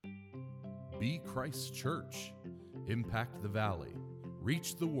Be Christ's church, impact the valley,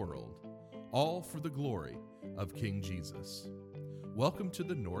 reach the world, all for the glory of King Jesus. Welcome to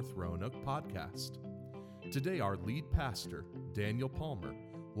the North Roanoke Podcast. Today our lead pastor, Daniel Palmer,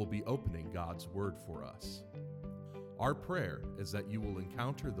 will be opening God's Word for us. Our prayer is that you will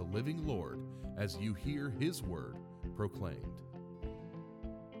encounter the living Lord as you hear His Word proclaimed.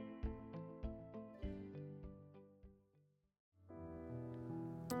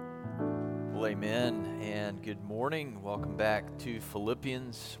 Well, amen, and good morning. Welcome back to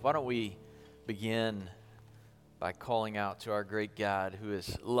Philippians. Why don't we begin by calling out to our great God who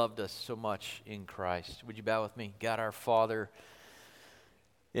has loved us so much in Christ. Would you bow with me? God, our Father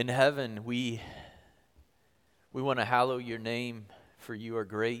in heaven, we want to hallow your name, for you are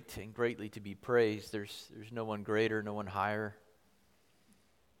great and greatly to be praised. There's no one greater, no one higher.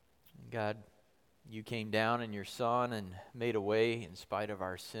 God, you came down in your Son and made a way in spite of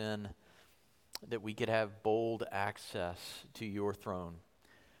our sin, that we could have bold access to your throne.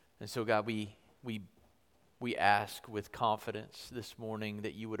 And so, God, we ask with confidence this morning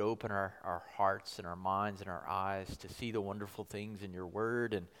that you would open our hearts and our minds and our eyes to see the wonderful things in your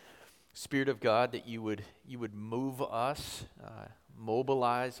word. And Spirit of God, that you would move us,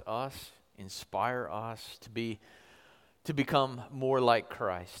 mobilize us, inspire us to become more like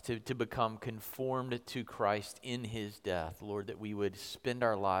Christ, to become conformed to Christ in his death. Lord, that we would spend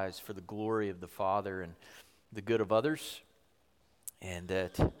our lives for the glory of the Father and the good of others, and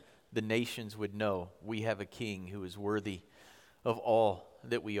that the nations would know we have a King who is worthy of all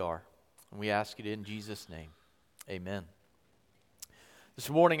that we are. And we ask it in Jesus' name. Amen. This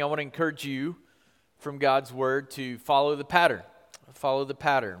morning I want to encourage you from God's Word to follow the pattern. Follow the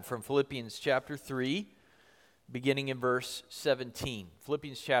pattern from Philippians chapter 3, beginning in verse 17.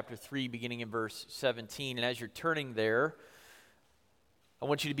 Philippians chapter 3, beginning in verse 17. And as you're turning there, I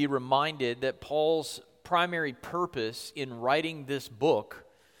want you to be reminded that Paul's primary purpose in writing this book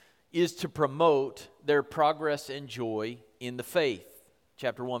is to promote their progress and joy in the faith.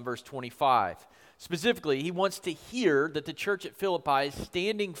 Chapter 1, verse 25. Specifically, he wants to hear that the church at Philippi is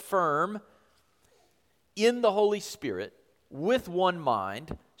standing firm in the Holy Spirit, with one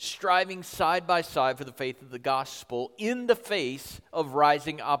mind, striving side by side for the faith of the gospel in the face of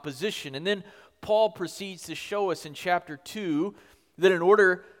rising opposition. And then Paul proceeds to show us in chapter 2 that in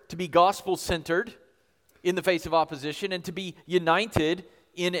order to be gospel-centered in the face of opposition and to be united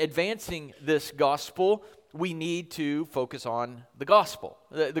in advancing this gospel, we need to focus on the gospel.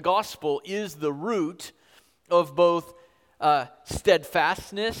 The gospel is the root of both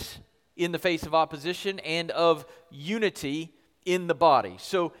steadfastness in the face of opposition and of unity in the body.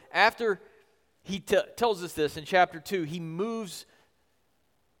 So after he tells us this in chapter 2, he moves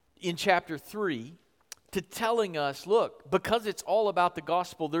in chapter 3 to telling us, look, because it's all about the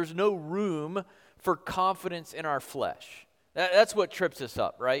gospel, there's no room for confidence in our flesh. That's what trips us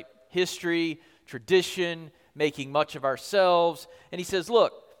up, right? History, tradition, making much of ourselves. And he says,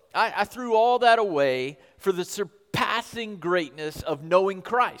 look, I threw all that away for the surpassing greatness of knowing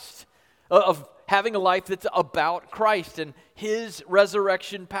Christ, of having a life that's about Christ and his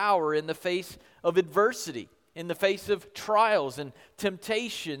resurrection power in the face of adversity, in the face of trials and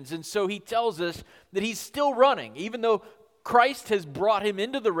temptations. And so he tells us that he's still running, even though Christ has brought him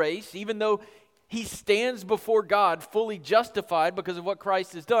into the race, even though he stands before God fully justified because of what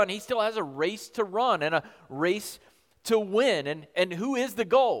Christ has done. He still has a race to run and a race to win. And who is the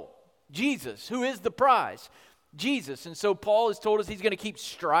goal? Jesus. Who is the prize? Jesus. And so Paul has told us he's going to keep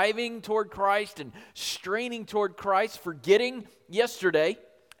striving toward Christ and straining toward Christ, forgetting yesterday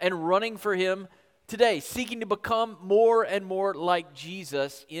and running for him today, seeking to become more and more like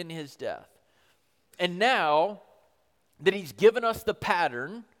Jesus in his death. And now that he's given us the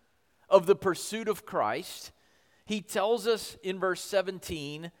pattern of the pursuit of Christ, he tells us in verse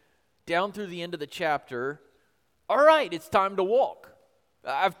 17, down through the end of the chapter, all right, it's time to walk.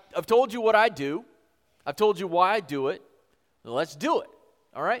 I've told you what I do. I've told you why I do it. Let's do it.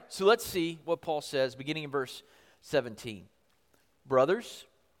 All right? So let's see what Paul says, beginning in verse 17. Brothers,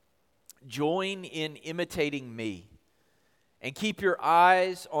 join in imitating me, and keep your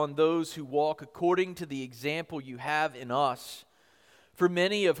eyes on those who walk according to the example you have in us. For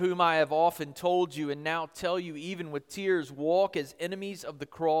many of whom I have often told you, and now tell you even with tears, walk as enemies of the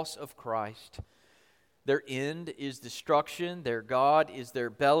cross of Christ. Their end is destruction, their God is their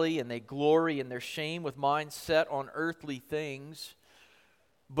belly, and they glory in their shame with minds set on earthly things.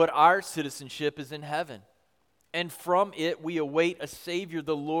 But our citizenship is in heaven, and from it we await a Savior,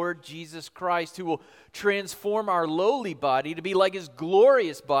 the Lord Jesus Christ, who will transform our lowly body to be like his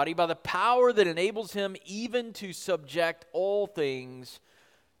glorious body by the power that enables him even to subject all things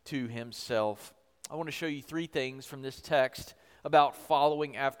to himself. I want to show you three things from this text about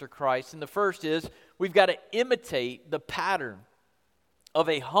following after Christ. And the first is we've got to imitate the pattern of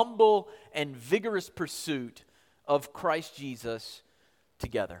a humble and vigorous pursuit of Christ Jesus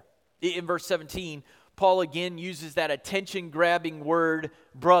together. In verse 17, Paul again uses that attention-grabbing word,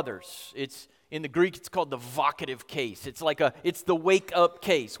 brothers. In the Greek, it's called the vocative case. It's the wake-up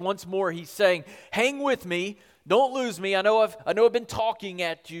case. Once more, he's saying, hang with me. Don't lose me. I know I've been talking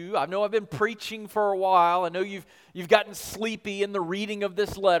at you. I know I've been preaching for a while. I know you've gotten sleepy in the reading of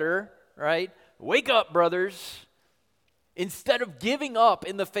this letter, right? Wake up, brothers. Instead of giving up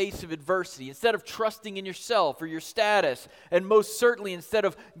in the face of adversity, instead of trusting in yourself or your status, and most certainly instead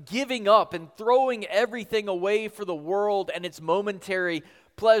of giving up and throwing everything away for the world and its momentary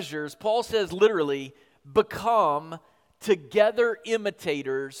pleasures, Paul says literally, become together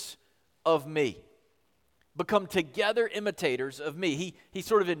imitators of me. Become together imitators of me. He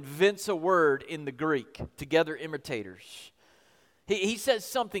sort of invents a word in the Greek, together imitators. He says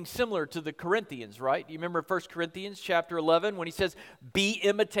something similar to the Corinthians, right? You remember 1 Corinthians chapter 11 when he says, be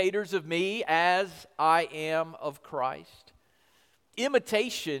imitators of me as I am of Christ.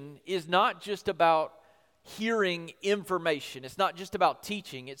 Imitation is not just about hearing information. It's not just about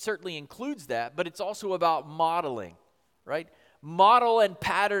teaching. It certainly includes that, but it's also about modeling, right? Model and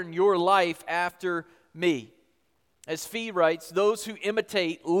pattern your life after me. As Fee writes, those who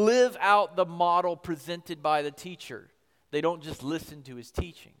imitate live out the model presented by the teacher. They don't just listen to his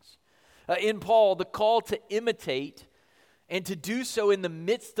teachings. In Paul, the call to imitate and to do so in the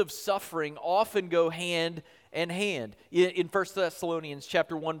midst of suffering often go hand in hand. In 1 Thessalonians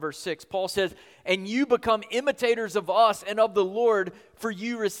chapter 1, verse 6, Paul says, and you become imitators of us and of the Lord, for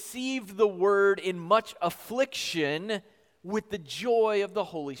you received the word in much affliction with the joy of the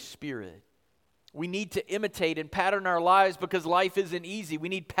Holy Spirit. We need to imitate and pattern our lives because life isn't easy. We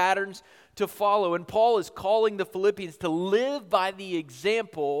need patterns to follow. And Paul is calling the Philippians to live by the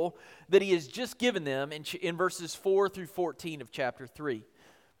example that he has just given them in verses 4 through 14 of chapter 3.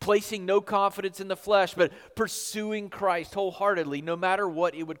 Placing no confidence in the flesh, but pursuing Christ wholeheartedly, no matter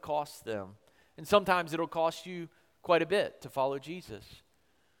what it would cost them. And sometimes it'll cost you quite a bit to follow Jesus.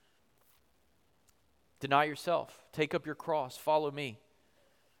 Deny yourself. Take up your cross. Follow me.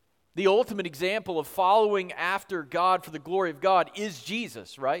 The ultimate example of following after God for the glory of God is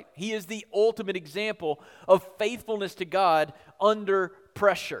Jesus, right? He is the ultimate example of faithfulness to God under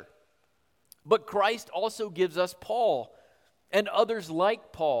pressure. But Christ also gives us Paul and others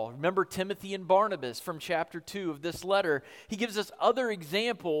like Paul. Remember Timothy and Barnabas from chapter 2 of this letter. He gives us other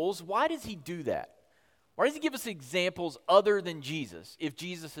examples. Why does he do that? Why does he give us examples other than Jesus if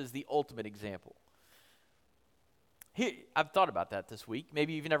Jesus is the ultimate example? I've thought about that this week.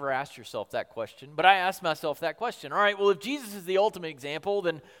 Maybe you've never asked yourself that question, but I asked myself that question. All right, well, if Jesus is the ultimate example,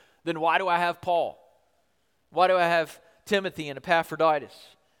 then why do I have Paul? Why do I have Timothy and Epaphroditus?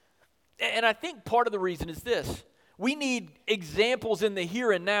 And I think part of the reason is this. We need examples in the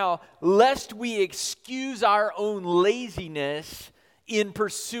here and now, lest we excuse our own laziness in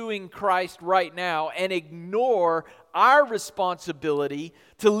pursuing Christ right now and ignore our responsibility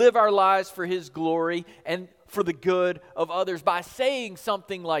to live our lives for His glory and for the good of others by saying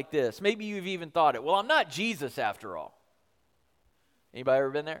something like this. Maybe you've even thought it. Well, I'm not Jesus after all. Anybody ever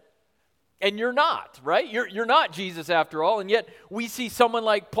been there? And you're not, right? You're not Jesus after all. And yet we see someone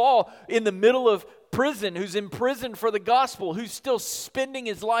like Paul in the middle of prison, who's in prison for the gospel, who's still spending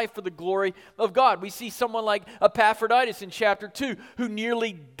his life for the glory of God. We see someone like Epaphroditus in chapter 2, who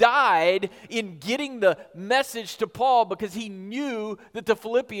nearly died in getting the message to Paul because he knew that the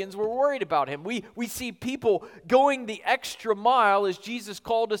Philippians were worried about him. We see people going the extra mile as Jesus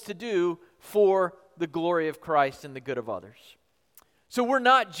called us to do for the glory of Christ and the good of others. So we're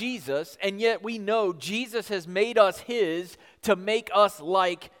not Jesus, and yet we know Jesus has made us His to make us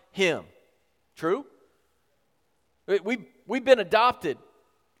like Him. True? We've been adopted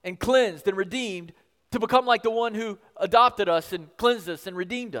and cleansed and redeemed to become like the one who adopted us and cleansed us and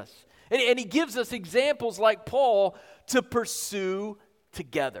redeemed us. And He gives us examples like Paul to pursue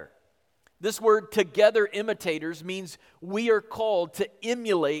together. This word together imitators means we are called to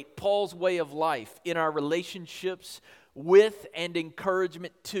emulate Paul's way of life in our relationships with and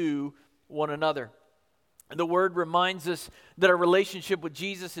encouragement to one another. The word reminds us that our relationship with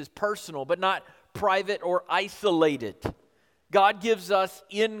Jesus is personal, but not private or isolated. God gives us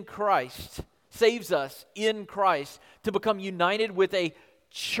in Christ, saves us in Christ to become united with a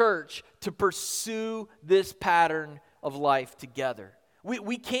church to pursue this pattern of life together.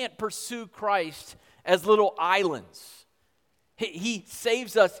 We can't pursue Christ as little islands. He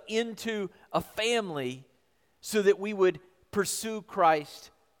saves us into a family so that we would pursue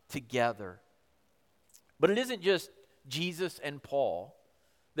Christ together. But it isn't just Jesus and Paul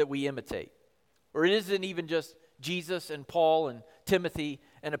that we imitate. Or it isn't even just Jesus and Paul and Timothy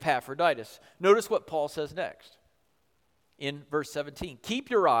and Epaphroditus. Notice what Paul says next in verse 17. Keep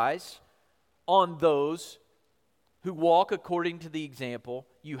your eyes on those who walk according to the example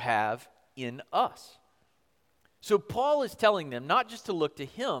you have in us. So Paul is telling them not just to look to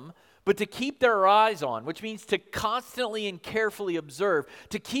him, but to keep their eyes on, which means to constantly and carefully observe,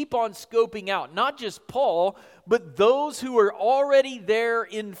 to keep on scoping out, not just Paul, but those who are already there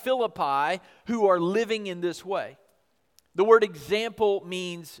in Philippi who are living in this way. The word example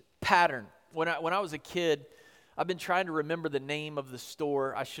means pattern. When I was a kid, I've been trying to remember the name of the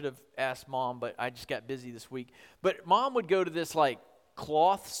store. I should have asked Mom, but I just got busy this week. But Mom would go to this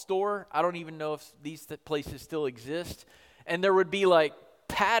cloth store. I don't even know if these places still exist. And there would be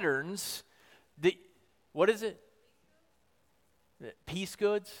patterns. What is it? Piece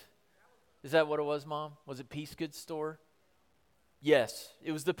goods? Is that what it was, Mom? Was it Piece Goods store? Yes,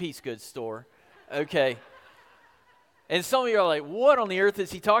 it was the Piece Goods store. Okay. And some of you are like, what on the earth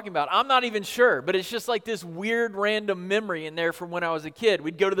is he talking about? I'm not even sure, but it's just this weird random memory in there from when I was a kid.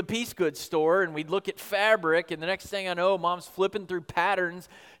 We'd go to the Piece Goods store and we'd look at fabric, and the next thing I know, Mom's flipping through patterns.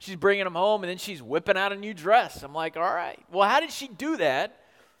 She's bringing them home, and then she's whipping out a new dress. I'm like, all right. Well, how did she do that?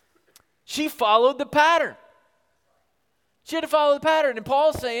 She followed the pattern. She had to follow the pattern. And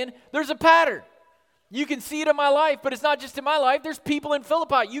Paul's saying, there's a pattern. You can see it in my life, but it's not just in my life. There's people in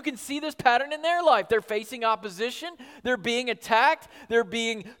Philippi. You can see this pattern in their life. They're facing opposition. They're being attacked. They're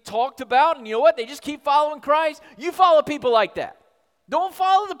being talked about. And you know what? They just keep following Christ. You follow people like that. Don't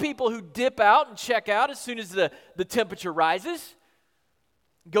follow the people who dip out and check out as soon as the temperature rises.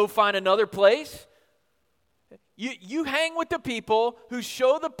 Go find another place. You hang with the people who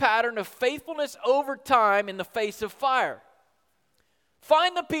show the pattern of faithfulness over time in the face of fire.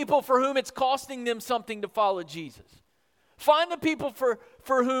 Find the people for whom it's costing them something to follow Jesus. Find the people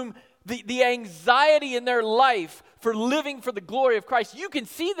for whom the anxiety in their life for living for the glory of Christ, you can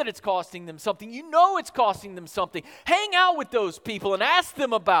see that it's costing them something. You know it's costing them something. Hang out with those people and ask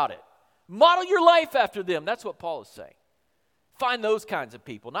them about it. Model your life after them. That's what Paul is saying. Find those kinds of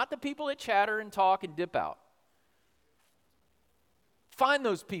people, not the people that chatter and talk and dip out. Find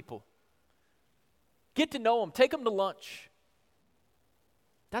those people. Get to know them. Take them to lunch.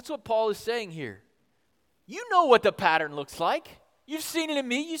 That's what Paul is saying here. You know what the pattern looks like. You've seen it in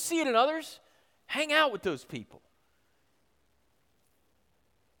me. You see it in others. Hang out with those people.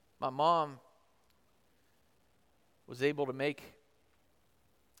 My mom was able to make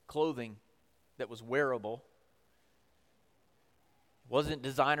clothing that was wearable. It wasn't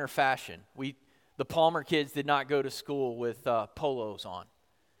designer fashion. The Palmer kids did not go to school with polos on.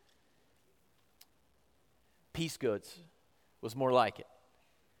 Piece Goods was more like it.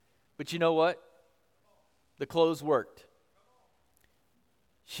 But you know what? The clothes worked.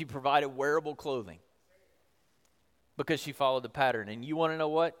 She provided wearable clothing because she followed the pattern. And you want to know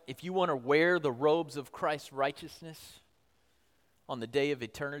what? If you want to wear the robes of Christ's righteousness on the day of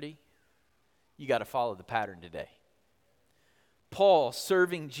eternity, you got to follow the pattern today. Paul,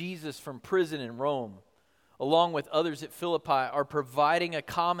 serving Jesus from prison in Rome, along with others at Philippi, are providing a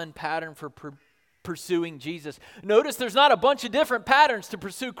common pattern for pursuing Jesus. Notice there's not a bunch of different patterns to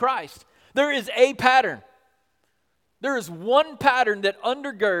pursue Christ. There is a pattern. There is one pattern that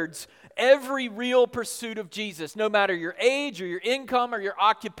undergirds every real pursuit of Jesus, no matter your age or your income or your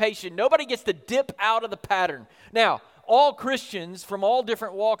occupation. Nobody gets to dip out of the pattern. Now, all Christians from all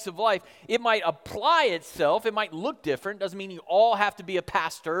different walks of life, it might apply itself. It might look different. Doesn't mean you all have to be a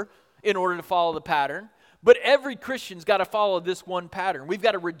pastor in order to follow the pattern. But every Christian's got to follow this one pattern. We've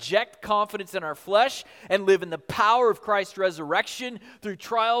got to reject confidence in our flesh and live in the power of Christ's resurrection through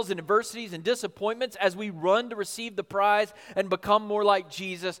trials and adversities and disappointments as we run to receive the prize and become more like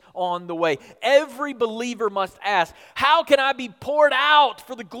Jesus on the way. Every believer must ask, how can I be poured out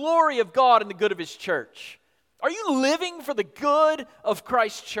for the glory of God and the good of His church? Are you living for the good of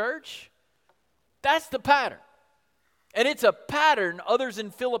Christ's church? That's the pattern. And it's a pattern others in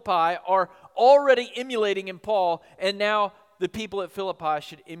Philippi are already emulating in Paul, and now the people at Philippi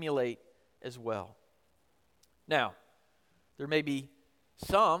should emulate as well. Now, there may be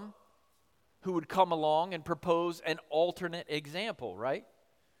some who would come along and propose an alternate example, right?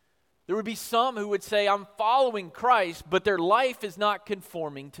 There would be some who would say, I'm following Christ, but their life is not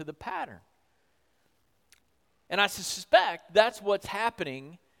conforming to the pattern. And I suspect that's what's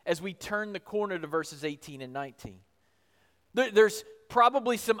happening as we turn the corner to verses 18 and 19. There's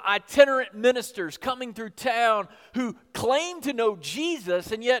probably some itinerant ministers coming through town who claim to know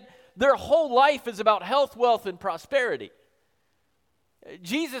Jesus, and yet their whole life is about health, wealth, and prosperity.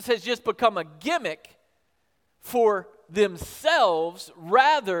 Jesus has just become a gimmick for themselves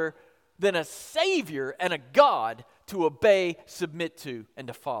rather than a Savior and a God to obey, submit to, and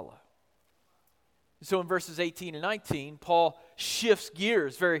to follow. So in verses 18 and 19, Paul shifts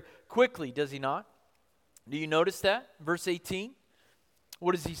gears very quickly, does he not? Do you notice that? Verse 18,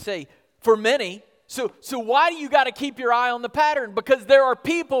 what does he say? For many, so why do you got to keep your eye on the pattern? Because there are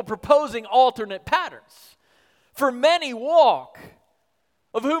people proposing alternate patterns. For many walk,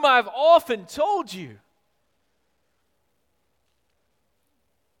 of whom I've often told you,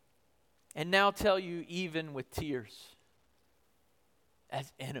 and now tell you even with tears,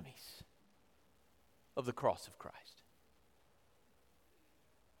 as enemies of the cross of Christ.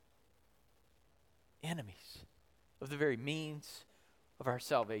 Enemies of the very means of our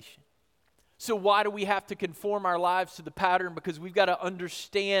salvation. So why do we have to conform our lives to the pattern? Because we've got to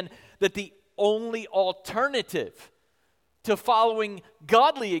understand that the only alternative to following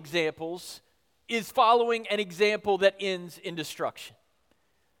godly examples is following an example that ends in destruction.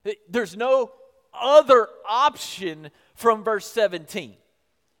 There's no other option from verse 17.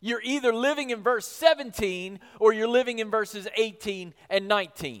 You're either living in verse 17 or you're living in verses 18 and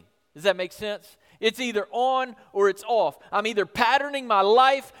 19. Does that make sense? It's either on or it's off. I'm either patterning my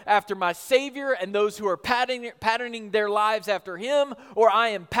life after my Savior and those who are patterning their lives after Him, or I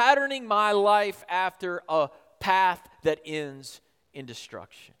am patterning my life after a path that ends in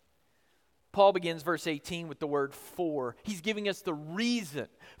destruction. Paul begins verse 18 with the word for. He's giving us the reason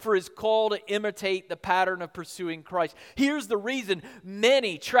for his call to imitate the pattern of pursuing Christ. Here's the reason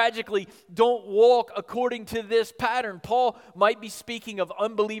many tragically don't walk according to this pattern. Paul might be speaking of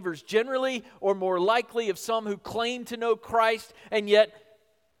unbelievers generally, or more likely of some who claim to know Christ and yet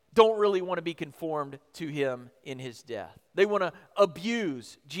don't really want to be conformed to him in his death. They want to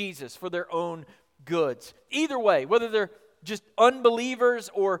abuse Jesus for their own goods. Either way, whether they're just unbelievers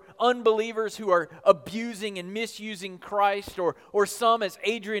or unbelievers who are abusing and misusing Christ, or some, as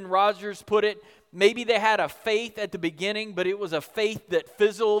Adrian Rogers put it, maybe they had a faith at the beginning, but it was a faith that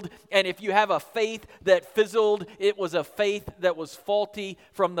fizzled. And if you have a faith that fizzled, it was a faith that was faulty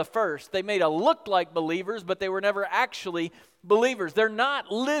from the first. They made it look like believers, but they were never actually believers. They're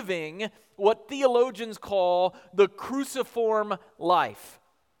not living what theologians call the cruciform life.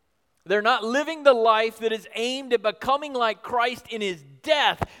 They're not living the life that is aimed at becoming like Christ in his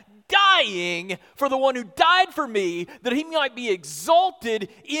death, dying for the one who died for me, that he might be exalted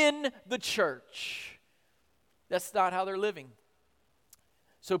in the church. That's not how they're living.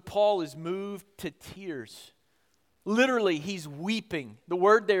 So Paul is moved to tears. Literally, he's weeping. The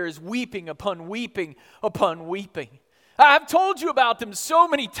word there is weeping upon weeping upon weeping. I've told you about them so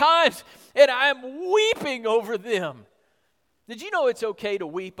many times, and I'm weeping over them. Did you know it's okay to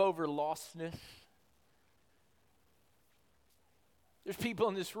weep over lostness? There's people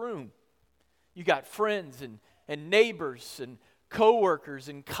in this room. You got friends and neighbors and coworkers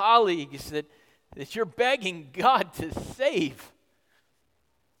and colleagues that you're begging God to save.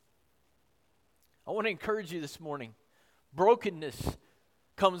 I want to encourage you this morning. Brokenness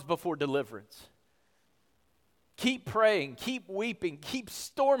comes before deliverance. Keep praying, keep weeping, keep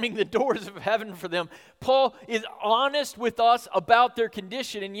storming the doors of heaven for them. Paul is honest with us about their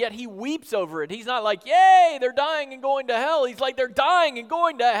condition, and yet he weeps over it. He's not like, yay, they're dying and going to hell. He's like, they're dying and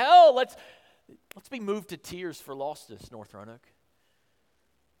going to hell. Let's be moved to tears for lostness, North Roanoke.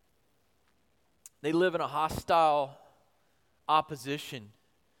 They live in a hostile opposition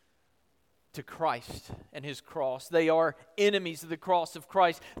to Christ and his cross. They are enemies of the cross of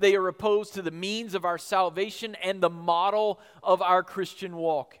Christ. They are opposed to the means of our salvation and the model of our Christian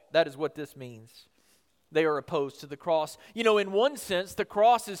walk. That is what this means. They are opposed to the cross. You know, in one sense, the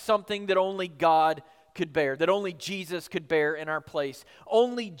cross is something that only God could bear, that only Jesus could bear in our place.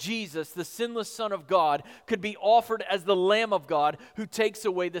 Only Jesus, the sinless Son of God, could be offered as the Lamb of God who takes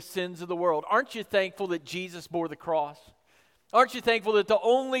away the sins of the world. Aren't you thankful that Jesus bore the cross? Aren't you thankful that the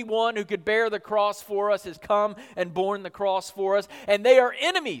only one who could bear the cross for us has come and borne the cross for us? And they are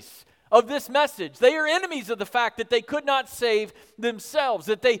enemies of this message. They are enemies of the fact that they could not save themselves,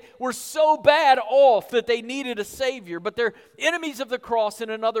 that they were so bad off that they needed a Savior. But they're enemies of the cross in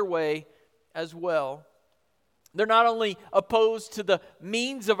another way as well. They're not only opposed to the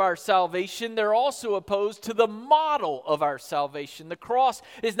means of our salvation, they're also opposed to the model of our salvation. The cross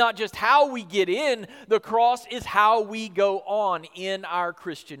is not just how we get in, the cross is how we go on in our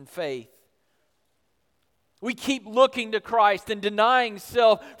Christian faith. We keep looking to Christ and denying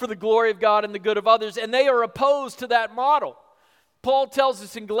self for the glory of God and the good of others, and they are opposed to that model. Paul tells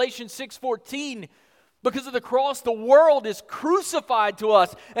us in Galatians 6:14 Because of the cross, the world is crucified to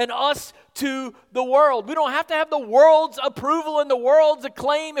us and us to the world. We don't have to have the world's approval and the world's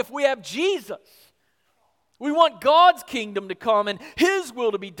acclaim if we have Jesus. We want God's kingdom to come and His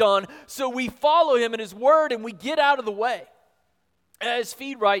will to be done, so we follow Him and His word and we get out of the way. As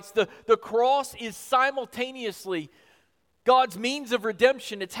Feed writes, the cross is simultaneously God's means of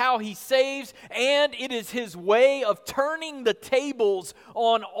redemption. It's how He saves, and it is His way of turning the tables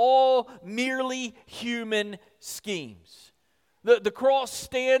on all merely human schemes. The cross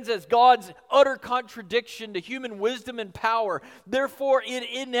stands as God's utter contradiction to human wisdom and power. Therefore, it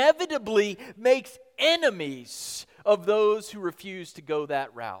inevitably makes enemies of those who refuse to go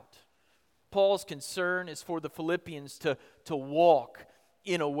that route. Paul's concern is for the Philippians to walk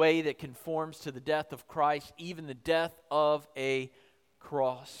in a way that conforms to the death of Christ, even the death of a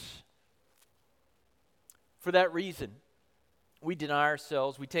cross. For that reason, we deny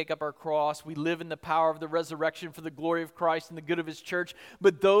ourselves, we take up our cross, we live in the power of the resurrection for the glory of Christ and the good of His church.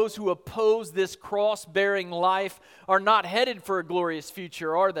 But those who oppose this cross-bearing life are not headed for a glorious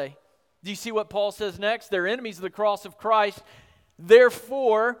future, are they? Do you see what Paul says next? They're enemies of the cross of Christ.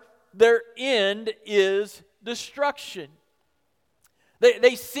 Therefore, their end is destruction.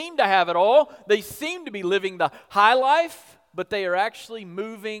 They seem to have it all. They seem to be living the high life, but they are actually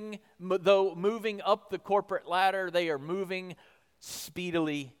moving up the corporate ladder, they are moving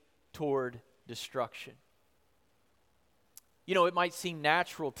speedily toward destruction. You know, it might seem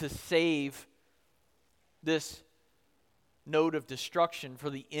natural to save this note of destruction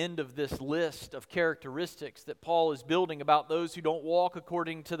for the end of this list of characteristics that Paul is building about those who don't walk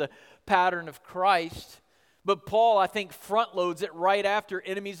according to the pattern of Christ. But Paul, I think, front loads it right after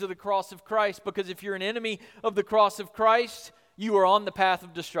enemies of the cross of Christ, because if you're an enemy of the cross of Christ, you are on the path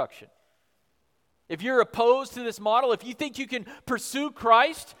of destruction. If you're opposed to this model, if you think you can pursue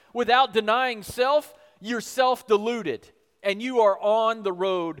Christ without denying self, you're self-deluded and you are on the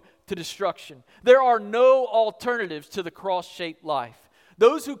road to destruction. There are no alternatives to the cross-shaped life.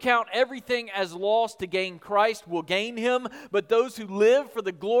 Those who count everything as lost to gain Christ will gain Him, but those who live for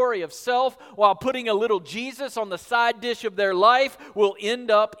the glory of self while putting a little Jesus on the side dish of their life will end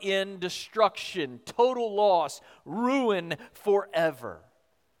up in destruction, total loss, ruin forever.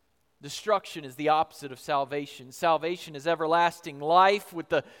 Destruction is the opposite of salvation. Salvation is everlasting life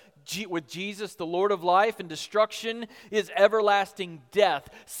with Jesus, the Lord of life, and destruction is everlasting death,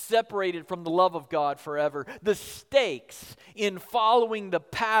 separated from the love of God forever. The stakes in following the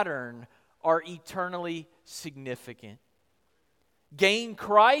pattern are eternally significant. Gain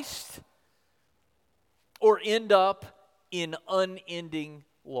Christ or end up in unending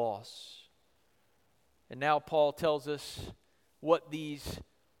loss. And now Paul tells us what these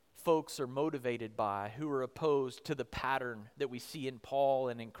folks are motivated by, who are opposed to the pattern that we see in Paul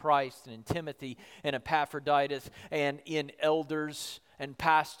and in Christ and in Timothy and Epaphroditus and in elders and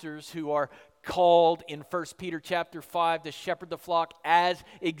pastors who are called in 1 Peter chapter 5 to shepherd the flock as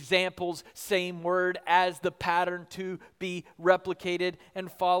examples, same word, as the pattern to be replicated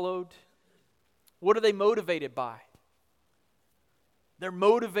and followed. What are they motivated by? They're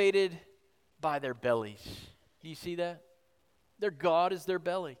motivated by their bellies. Do you see that? Their God is their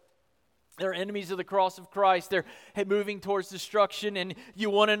belly. They're enemies of the cross of Christ. They're moving towards destruction, and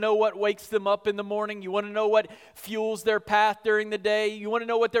you want to know what wakes them up in the morning. You want to know what fuels their path during the day. You want to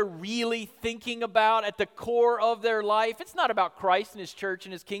know what they're really thinking about at the core of their life. It's not about Christ and His church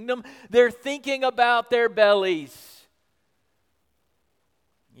and His kingdom. They're thinking about their bellies.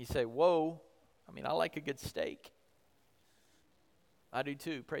 You say, whoa, I like a good steak. I do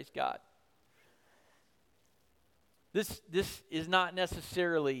too, praise God. This is not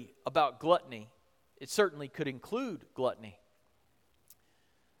necessarily about gluttony. It certainly could include gluttony.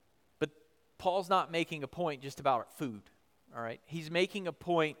 But Paul's not making a point just about food, all right? He's making a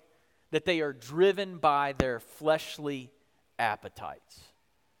point that they are driven by their fleshly appetites.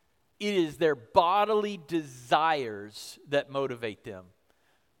 It is their bodily desires that motivate them.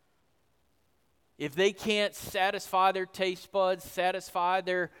 If they can't satisfy their taste buds, satisfy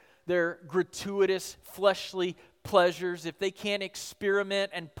their gratuitous fleshly pleasures, if they can't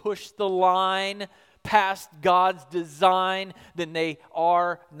experiment and push the line past God's design, then they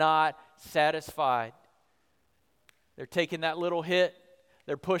are not satisfied. They're taking that little hit,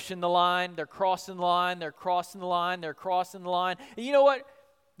 they're pushing the line, they're crossing the line, they're crossing the line, they're crossing the line. And you know what?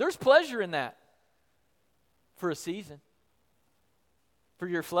 There's pleasure in that for a season, for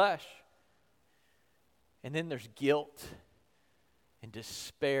your flesh. And then there's guilt and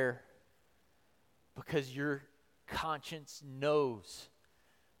despair because your conscience knows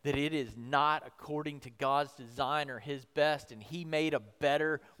that it is not according to God's design or His best, and He made a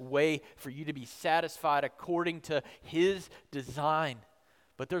better way for you to be satisfied according to His design.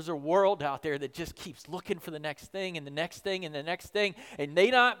 But there's a world out there that just keeps looking for the next thing and the next thing and the next thing, and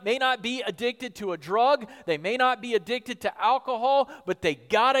they may not be addicted to a drug, they may not be addicted to alcohol, but they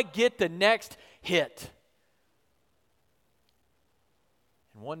gotta get the next hit.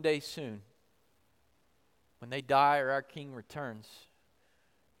 And one day soon, when they die or our King returns,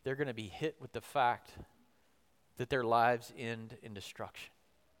 they're going to be hit with the fact that their lives end in destruction.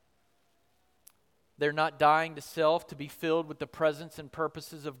 They're not dying to self to be filled with the presence and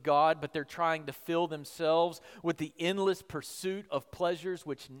purposes of God, but they're trying to fill themselves with the endless pursuit of pleasures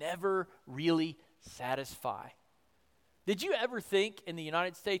which never really satisfy. Did you ever think in the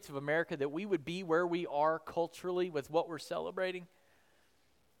United States of America that we would be where we are culturally with what we're celebrating?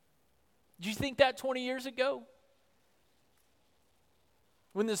 Did you think that 20 years ago?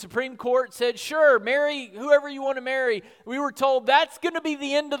 When the Supreme Court said, sure, marry whoever you want to marry, we were told that's going to be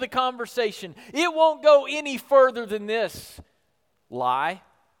the end of the conversation. It won't go any further than this. Lie.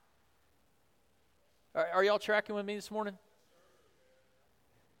 Are y'all tracking with me this morning?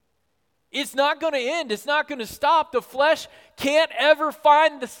 It's not going to end. It's not going to stop. The flesh can't ever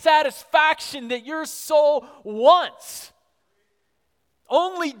find the satisfaction that your soul wants.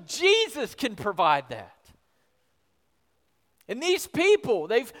 Only Jesus can provide that. And these people,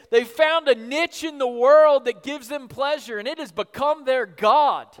 they've found a niche in the world that gives them pleasure, and it has become their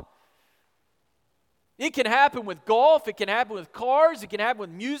God. It can happen with golf, it can happen with cars, it can happen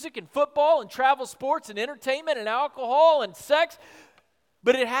with music and football and travel sports and entertainment and alcohol and sex,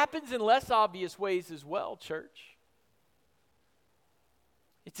 but it happens in less obvious ways as well, church.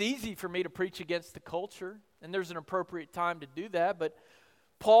 It's easy for me to preach against the culture, and there's an appropriate time to do that, but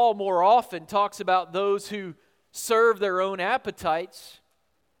Paul more often talks about those who serve their own appetites,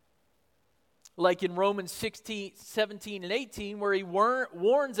 like in Romans 16, 17, and 18, where he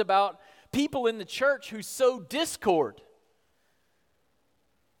warns about people in the church who sow discord.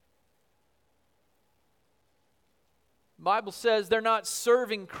 The Bible says they're not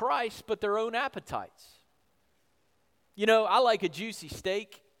serving Christ, but their own appetites. You know, I like a juicy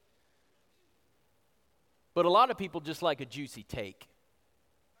steak, but a lot of people just like a juicy take.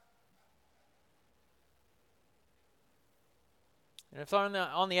 And if they're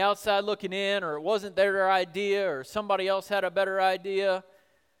on the outside looking in, or it wasn't their idea, or somebody else had a better idea,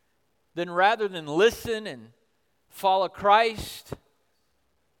 then rather than listen and follow Christ,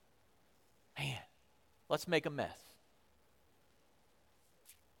 man, let's make a mess.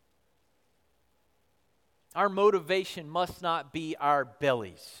 Our motivation must not be our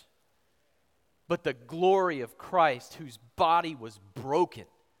bellies, but the glory of Christ, whose body was broken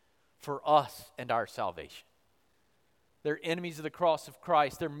for us and our salvation. They're enemies of the cross of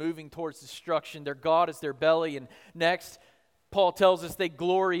Christ. They're moving towards destruction. Their God is their belly. And next, Paul tells us they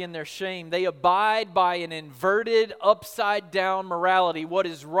glory in their shame. They abide by an inverted, upside-down morality. What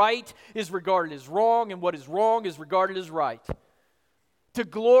is right is regarded as wrong, and what is wrong is regarded as right. To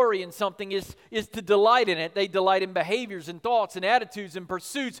glory in something is to delight in it. They delight in behaviors and thoughts and attitudes and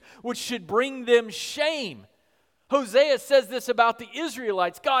pursuits which should bring them shame. Hosea says this about the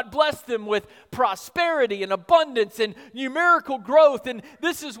Israelites. God blessed them with prosperity and abundance and numerical growth. And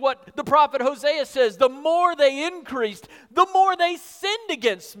this is what the prophet Hosea says. The more they increased, the more they sinned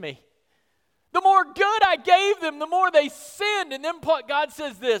against me. The more good I gave them, the more they sinned. And then God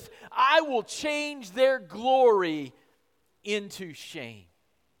says this, I will change their glory into shame.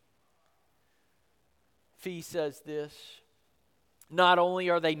 Fee says this. Not only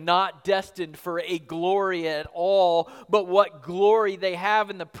are they not destined for a glory at all, but what glory they have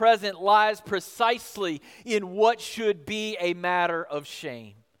in the present lies precisely in what should be a matter of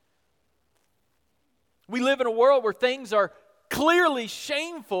shame. We live in a world where things are clearly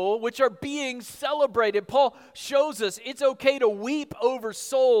shameful, which are being celebrated. Paul shows us it's okay to weep over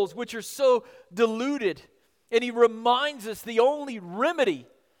souls which are so deluded. And he reminds us the only remedy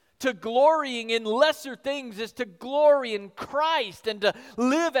to glorying in lesser things is to glory in Christ and to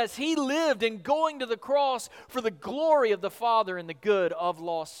live as He lived in going to the cross for the glory of the Father and the good of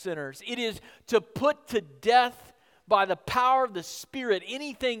lost sinners. It is to put to death by the power of the Spirit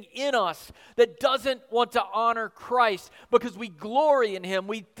anything in us that doesn't want to honor Christ, because we glory in Him,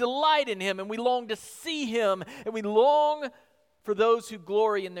 we delight in Him, and we long to see Him, and we long for those who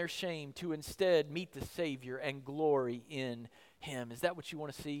glory in their shame to instead meet the Savior and glory in Him. Is that what you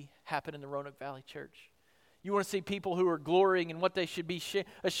want to see happen in the Roanoke Valley Church? You want to see people who are glorying in what they should be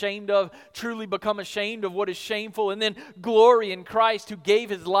ashamed of truly become ashamed of what is shameful, and then glory in Christ who gave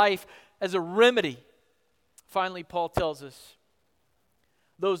His life as a remedy. Finally, Paul tells us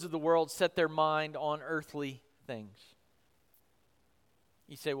those of the world set their mind on earthly things.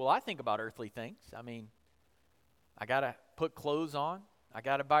 You say, well, I think about earthly things. I mean, I got to put clothes on. I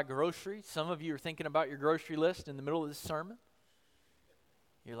got to buy groceries. Some of you are thinking about your grocery list in the middle of this sermon.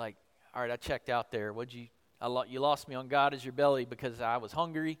 You're like, all right, I checked out there. You lost me on God is your belly because I was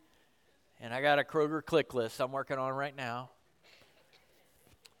hungry, and I got a Kroger click list I'm working on right now.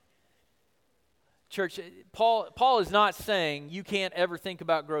 Church, Paul is not saying you can't ever think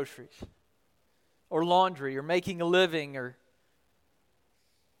about groceries or laundry or making a living or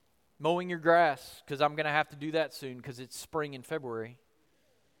mowing your grass, because I'm going to have to do that soon because it's spring in February.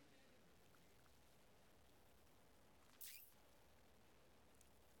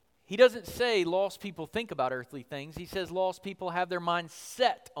 He doesn't say lost people think about earthly things. He says lost people have their minds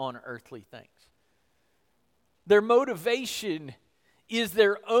set on earthly things. Their motivation is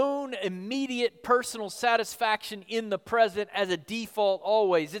their own immediate personal satisfaction in the present as a default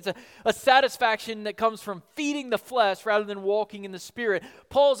always. It's a satisfaction that comes from feeding the flesh rather than walking in the Spirit.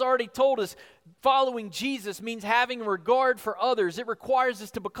 Paul's already told us following Jesus means having regard for others. It requires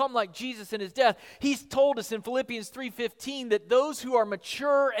us to become like Jesus in his death. He's told us in Philippians 3:15 that those who are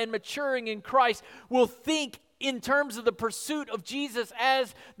mature and maturing in Christ will think in terms of the pursuit of Jesus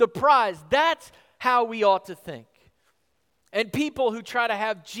as the prize. That's how we ought to think. And people who try to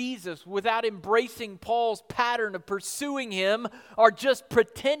have Jesus without embracing Paul's pattern of pursuing him are just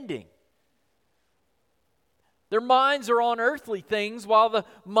pretending. Their minds are on earthly things, while the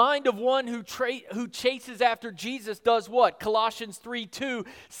mind of one who chases after Jesus does what? Colossians 3:2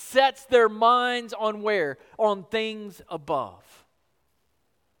 sets their minds on where? On things above.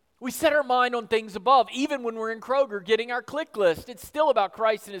 We set our mind on things above. Even when we're in Kroger getting our click list, it's still about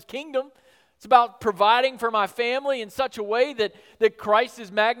Christ and his kingdom. It's about providing for my family in such a way that Christ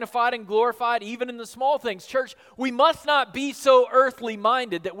is magnified and glorified even in the small things. Church, we must not be so earthly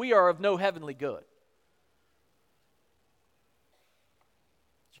minded that we are of no heavenly good.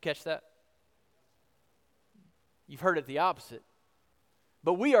 Did you catch that? You've heard it the opposite.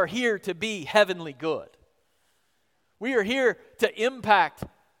 But we are here to be heavenly good. We are here to impact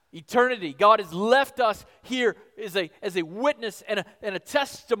eternity. God has left us here as a witness and a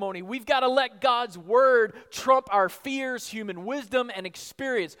testimony. We've got to let God's word trump our fears, human wisdom, and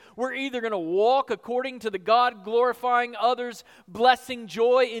experience. We're either going to walk according to the God glorifying others, blessing,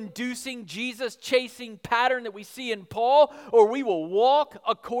 joy, inducing, Jesus chasing pattern that we see in Paul, or we will walk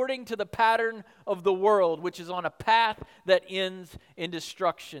according to the pattern of the world, which is on a path that ends in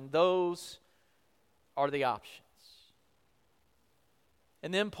destruction. Those are the options.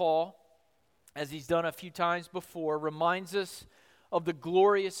 And then Paul, as he's done a few times before, reminds us of the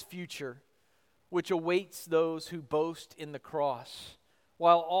glorious future which awaits those who boast in the cross,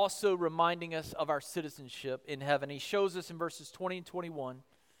 while also reminding us of our citizenship in heaven. He shows us in verses 20 and 21,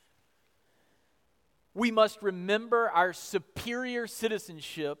 we must remember our superior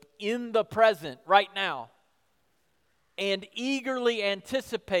citizenship in the present, right now, and eagerly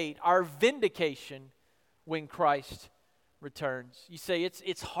anticipate our vindication when Christ returns. You say,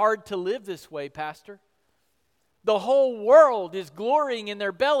 it's hard to live this way, Pastor. The whole world is glorying in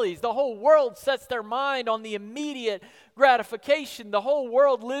their bellies. The whole world sets their mind on the immediate gratification. The whole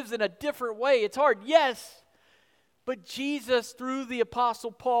world lives in a different way. It's hard, yes. But Jesus, through the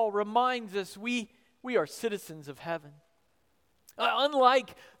Apostle Paul, reminds us we are citizens of heaven.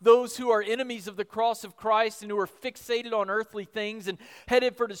 Unlike those who are enemies of the cross of Christ and who are fixated on earthly things and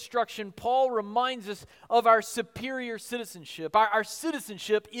headed for destruction, Paul reminds us of our superior citizenship. Our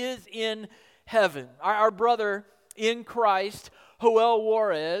citizenship is in heaven. Our brother in Christ, Joel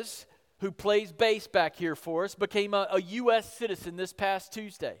Juarez, who plays bass back here for us, became a U.S. citizen this past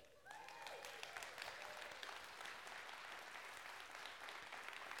Tuesday.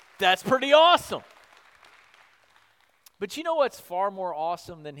 That's pretty awesome. But you know what's far more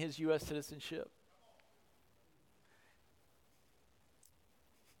awesome than his U.S. citizenship?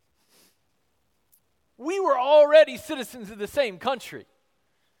 We were already citizens of the same country.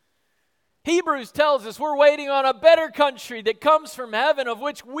 Hebrews tells us we're waiting on a better country that comes from heaven, of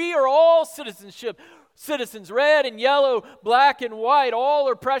which we are all citizens, red and yellow, black and white, all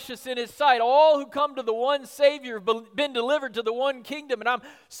are precious in his sight. All who come to the one Savior have been delivered to the one kingdom. And I'm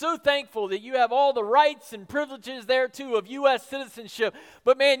so thankful that you have all the rights and privileges there too of U.S. citizenship.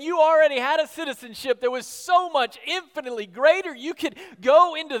 But man, you already had a citizenship that was so much infinitely greater. You could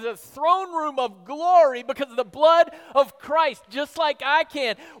go into the throne room of glory because of the blood of Christ, just like I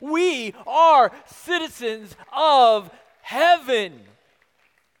can. We are citizens of heaven.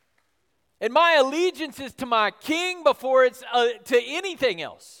 And my allegiance is to my King before it's to anything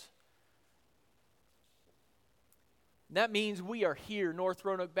else. That means we are here, North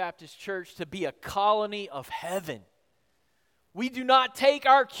Roanoke Baptist Church, to be a colony of heaven. We do not take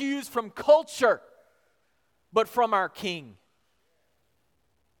our cues from culture, but from our King.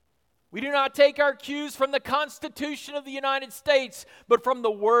 We do not take our cues from the Constitution of the United States, but from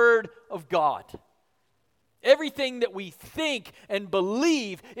the Word of God. Everything that we think and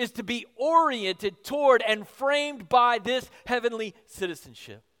believe is to be oriented toward and framed by this heavenly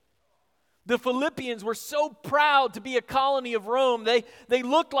citizenship. The Philippians were so proud to be a colony of Rome. They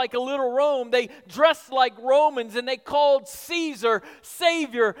looked like a little Rome. They dressed like Romans, and they called Caesar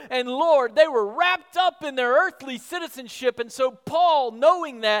Savior and Lord. They were wrapped up in their earthly citizenship. And so Paul,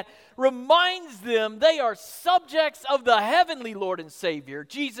 knowing that, reminds them they are subjects of the heavenly Lord and Savior,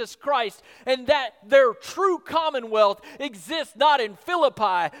 Jesus Christ, and that their true commonwealth exists not in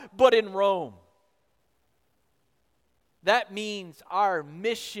Philippi, but in Rome. That means our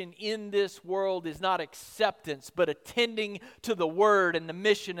mission in this world is not acceptance, but attending to the word and the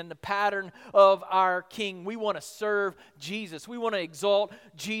mission and the pattern of our King. We want to serve Jesus. We want to exalt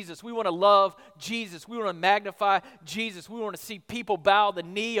Jesus. We want to love Jesus. We want to magnify Jesus. We want to see people bow the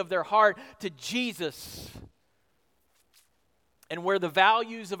knee of their heart to Jesus. And where the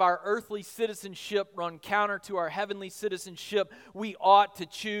values of our earthly citizenship run counter to our heavenly citizenship, we ought to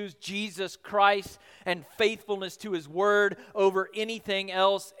choose Jesus Christ and faithfulness to His Word over anything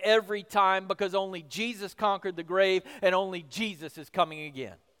else every time, because only Jesus conquered the grave and only Jesus is coming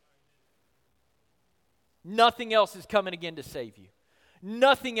again. Nothing else is coming again to save you.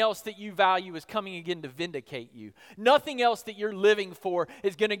 Nothing else that you value is coming again to vindicate you. Nothing else that you're living for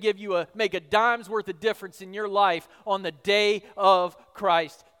is going to give you make a dime's worth of difference in your life on the day of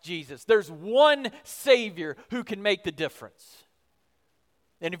Christ Jesus. There's one Savior who can make the difference.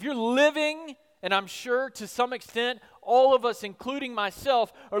 And if you're living, and I'm sure to some extent all of us, including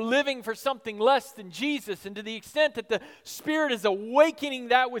myself, are living for something less than Jesus, and to the extent that the Spirit is awakening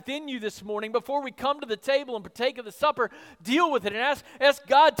that within you this morning, before we come to the table and partake of the supper, deal with it and ask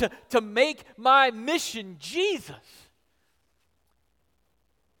God to make my mission Jesus.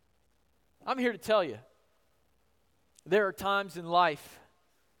 I'm here to tell you, there are times in life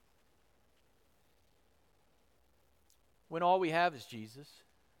when all we have is Jesus.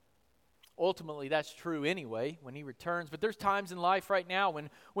 Ultimately, that's true anyway when He returns. But there's times in life right now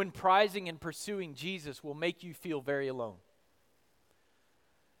when prizing and pursuing Jesus will make you feel very alone.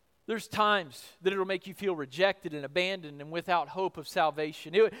 There's times that it'll make you feel rejected and abandoned and without hope of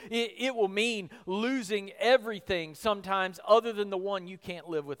salvation. It will mean losing everything sometimes other than the one you can't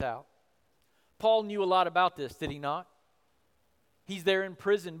live without. Paul knew a lot about this, did he not? He's there in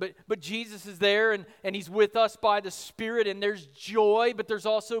prison, but Jesus is there and He's with us by the Spirit, and there's joy, but there's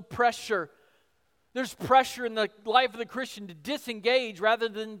also pressure. There's pressure in the life of the Christian to disengage rather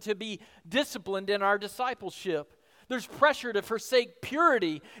than to be disciplined in our discipleship. There's pressure to forsake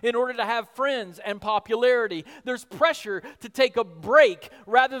purity in order to have friends and popularity. There's pressure to take a break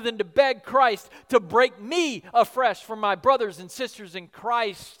rather than to beg Christ to break me afresh from my brothers and sisters in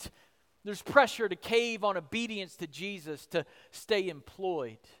Christ. There's pressure to cave on obedience to Jesus, to stay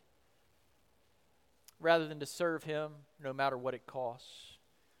employed, rather than to serve Him no matter what it costs.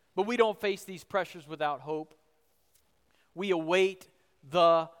 But we don't face these pressures without hope. We await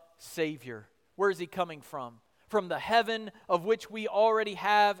the Savior. Where is He coming from? From the heaven of which we already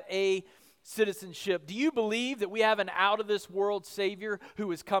have a citizenship. Do you believe that we have an out-of-this-world Savior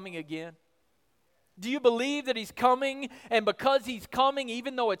who is coming again? Do you believe that He's coming, and because He's coming,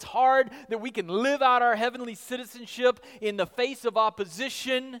 even though it's hard, that we can live out our heavenly citizenship in the face of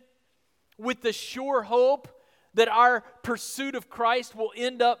opposition with the sure hope that our pursuit of Christ will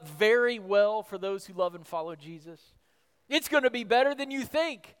end up very well for those who love and follow Jesus? It's going to be better than you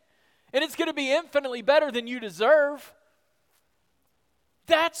think, and it's going to be infinitely better than you deserve.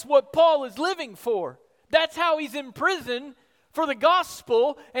 That's what Paul is living for. That's how he's in prison for the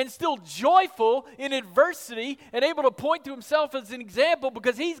gospel and still joyful in adversity and able to point to himself as an example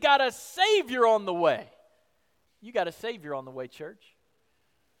because he's got a Savior on the way. You got a Savior on the way, church.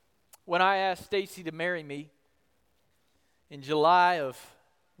 When I asked Stacy to marry me in July of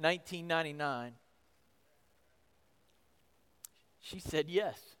 1999, she said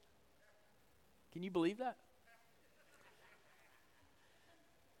yes. Can you believe that?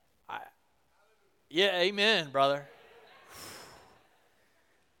 Yeah, amen, brother.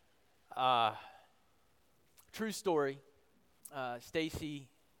 True story. Stacy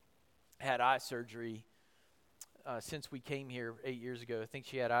had eye surgery since we came here 8 years ago. I think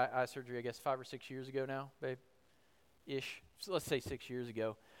she had eye surgery, I guess, 5 or 6 years ago now, babe? Ish. So let's say 6 years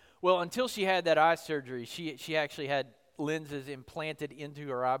ago. Well, until she had that eye surgery, she actually had lenses implanted into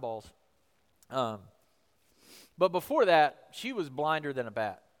her eyeballs. But But before that, she was blinder than a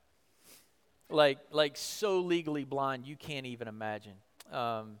bat. Like so legally blind, you can't even imagine.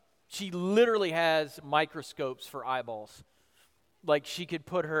 She literally has microscopes for eyeballs. Like she could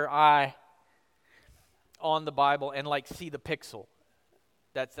put her eye on the Bible and like see the pixel.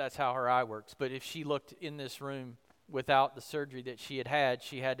 That's how her eye works. But if she looked in this room without the surgery that she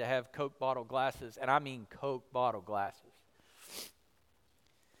had to have Coke bottle glasses, and I mean Coke bottle glasses.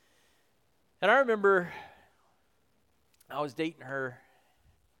 And I remember I was dating her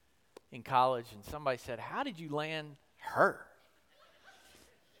in college, and somebody said, "How did you land her?"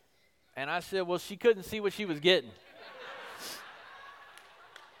 And I said, "Well, she couldn't see what she was getting."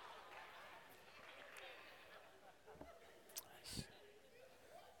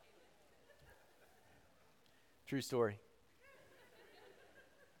 True story.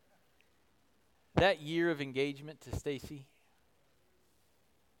 That year of engagement to Stacy,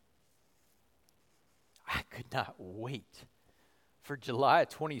 I could not wait for July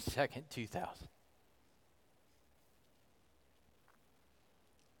 22nd, 2000.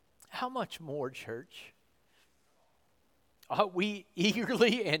 How much more, church? We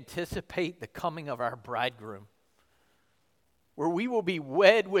eagerly anticipate the coming of our bridegroom, where we will be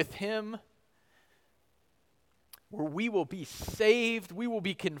wed with him, where we will be saved, we will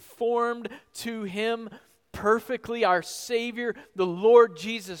be conformed to him perfectly. Our Savior, the Lord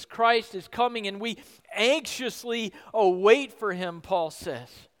Jesus Christ, is coming, and we anxiously await for him, Paul says.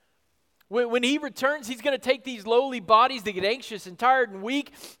 When he returns, he's going to take these lowly bodies that get anxious and tired and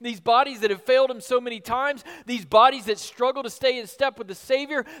weak, these bodies that have failed him so many times, these bodies that struggle to stay in step with the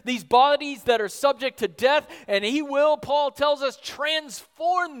Savior, these bodies that are subject to death, and he will, Paul tells us,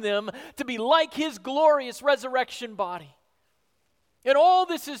 transform them to be like his glorious resurrection body. And all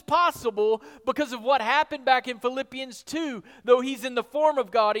this is possible because of what happened back in Philippians 2. Though he's in the form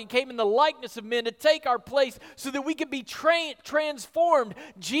of God, he came in the likeness of men to take our place so that we could be transformed.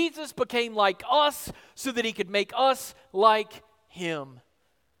 Jesus became like us so that he could make us like him.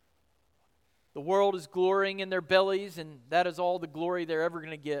 The world is glorying in their bellies, and that is all the glory they're ever going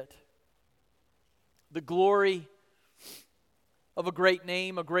to get. The glory of a great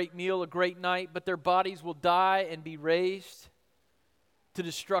name, a great meal, a great night, but their bodies will die and be raised to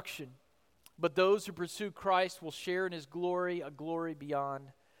destruction. But those who pursue Christ will share in his glory, a glory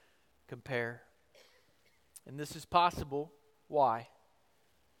beyond compare. And this is possible. Why?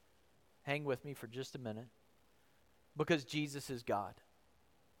 Hang with me for just a minute. Because Jesus is God.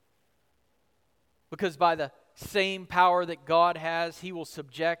 Because by the same power that God has, he will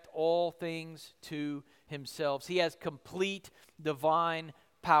subject all things to himself. He has complete divine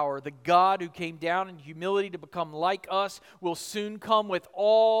power. The God who came down in humility to become like us will soon come with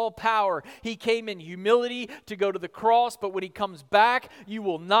all power. He came in humility to go to the cross, but when he comes back, you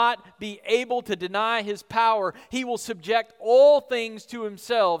will not be able to deny his power. He will subject all things to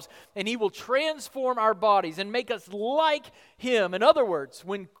himself, and he will transform our bodies and make us like him. In other words,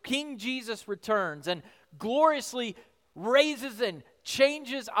 when King Jesus returns and gloriously raises and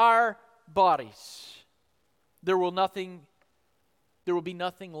changes our bodies, there will be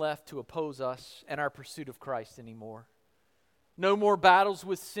nothing left to oppose us and our pursuit of Christ anymore. No more battles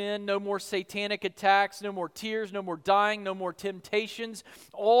with sin, no more satanic attacks, no more tears, no more dying, no more temptations.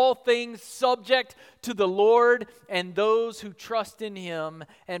 All things subject to the Lord and those who trust in him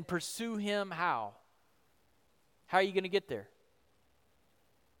and pursue him. How? How are you going to get there?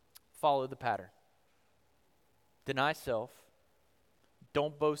 Follow the pattern. Deny self.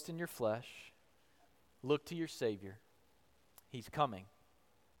 Don't boast in your flesh. Look to your Savior. He's coming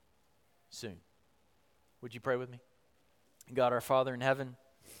soon. Would you pray with me? God, our Father in heaven,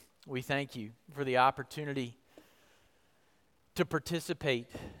 we thank you for the opportunity to participate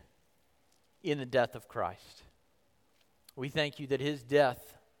in the death of Christ. We thank you that his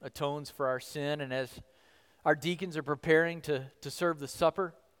death atones for our sin, and as our deacons are preparing to serve the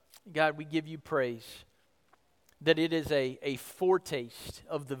supper, God, we give you praise that it is a foretaste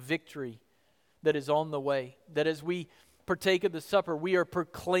of the victory that is on the way, that as we partake of the supper, we are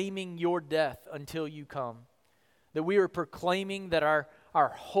proclaiming your death until you come. That we are proclaiming that our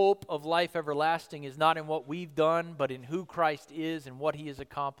hope of life everlasting is not in what we've done, but in who Christ is and what he has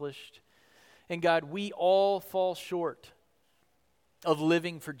accomplished. And God, we all fall short of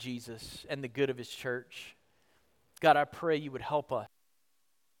living for Jesus and the good of his church. God, I pray you would help us.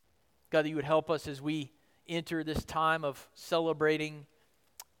 God, that you would help us as we enter this time of celebrating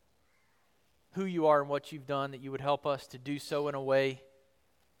who you are and what you've done, that you would help us to do so in a way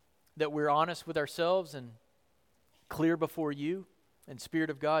that we're honest with ourselves and clear before you. And Spirit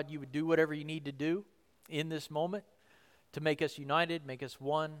of God, you would do whatever you need to do in this moment to make us united, make us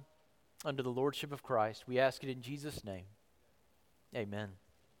one, under the lordship of Christ. We ask it in Jesus' name. Amen.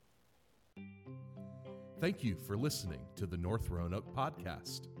 Thank you for listening to the North Roanoke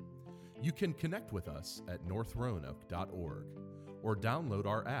Podcast. You can connect with us at northroanoke.org or download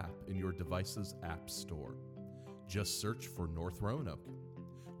our app in your device's app store. Just search for North Roanoke.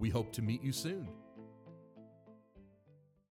 We hope to meet you soon.